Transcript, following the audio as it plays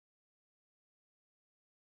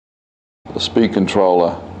The speed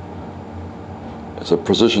controller is a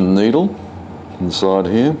precision needle inside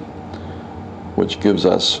here, which gives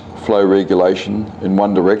us flow regulation in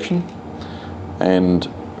one direction and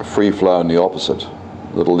free flow in the opposite.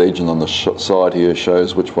 The little legend on the side here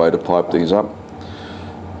shows which way to pipe these up.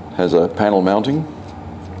 Has a panel mounting,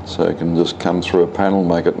 so you can just come through a panel,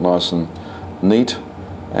 make it nice and neat,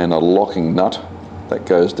 and a locking nut that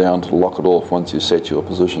goes down to lock it off once you set your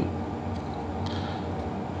position.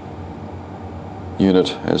 Unit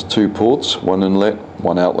has two ports, one inlet,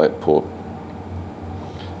 one outlet port.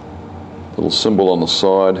 Little symbol on the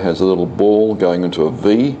side has a little ball going into a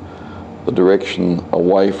V. The direction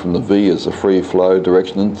away from the V is the free flow,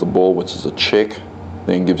 direction into the ball, which is a check,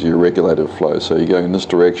 then gives you a regulated flow. So you go in this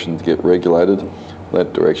direction to get regulated,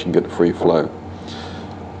 that direction get free flow.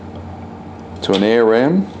 To an air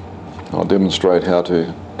ram, I'll demonstrate how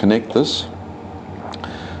to connect this.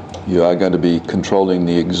 You are going to be controlling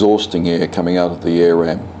the exhausting air coming out of the air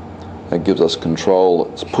ram. That gives us control.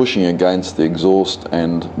 It's pushing against the exhaust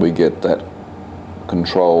and we get that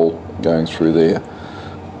control going through there.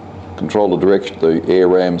 Control the direction, the air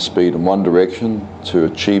ram speed in one direction. To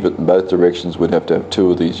achieve it in both directions, we'd have to have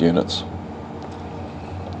two of these units.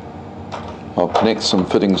 I'll connect some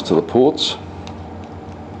fittings to the ports.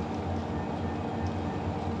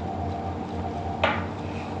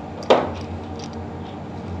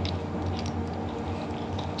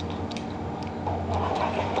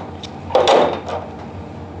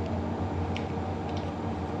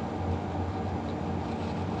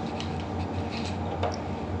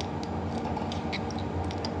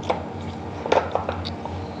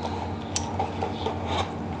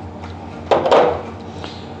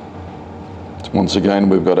 Once again,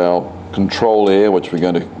 we've got our control air, which we're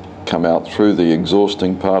going to come out through the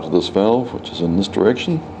exhausting part of this valve, which is in this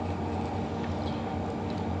direction.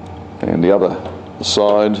 And the other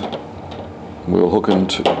side, we'll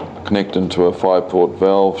connect into a 5-port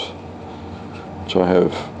valve, which I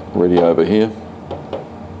have ready over here.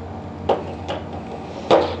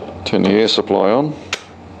 Turn the air supply on.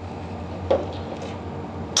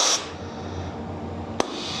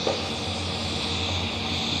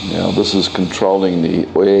 Now this is controlling the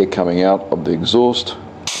air coming out of the exhaust.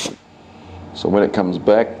 So when it comes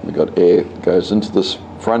back, we've got air that goes into this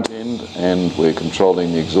front end and we're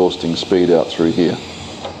controlling the exhausting speed out through here.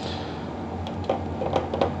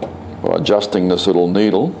 By adjusting this little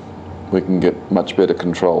needle, we can get much better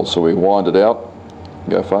control. So we wind it out,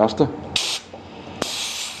 go faster.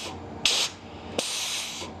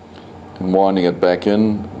 And winding it back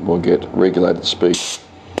in, we'll get regulated speed.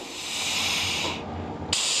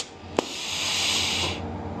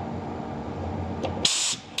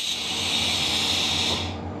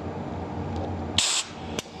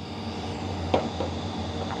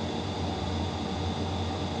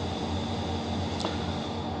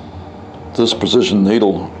 This precision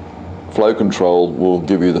needle flow control will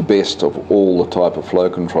give you the best of all the type of flow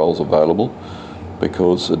controls available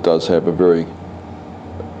because it does have a very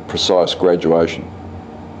precise graduation.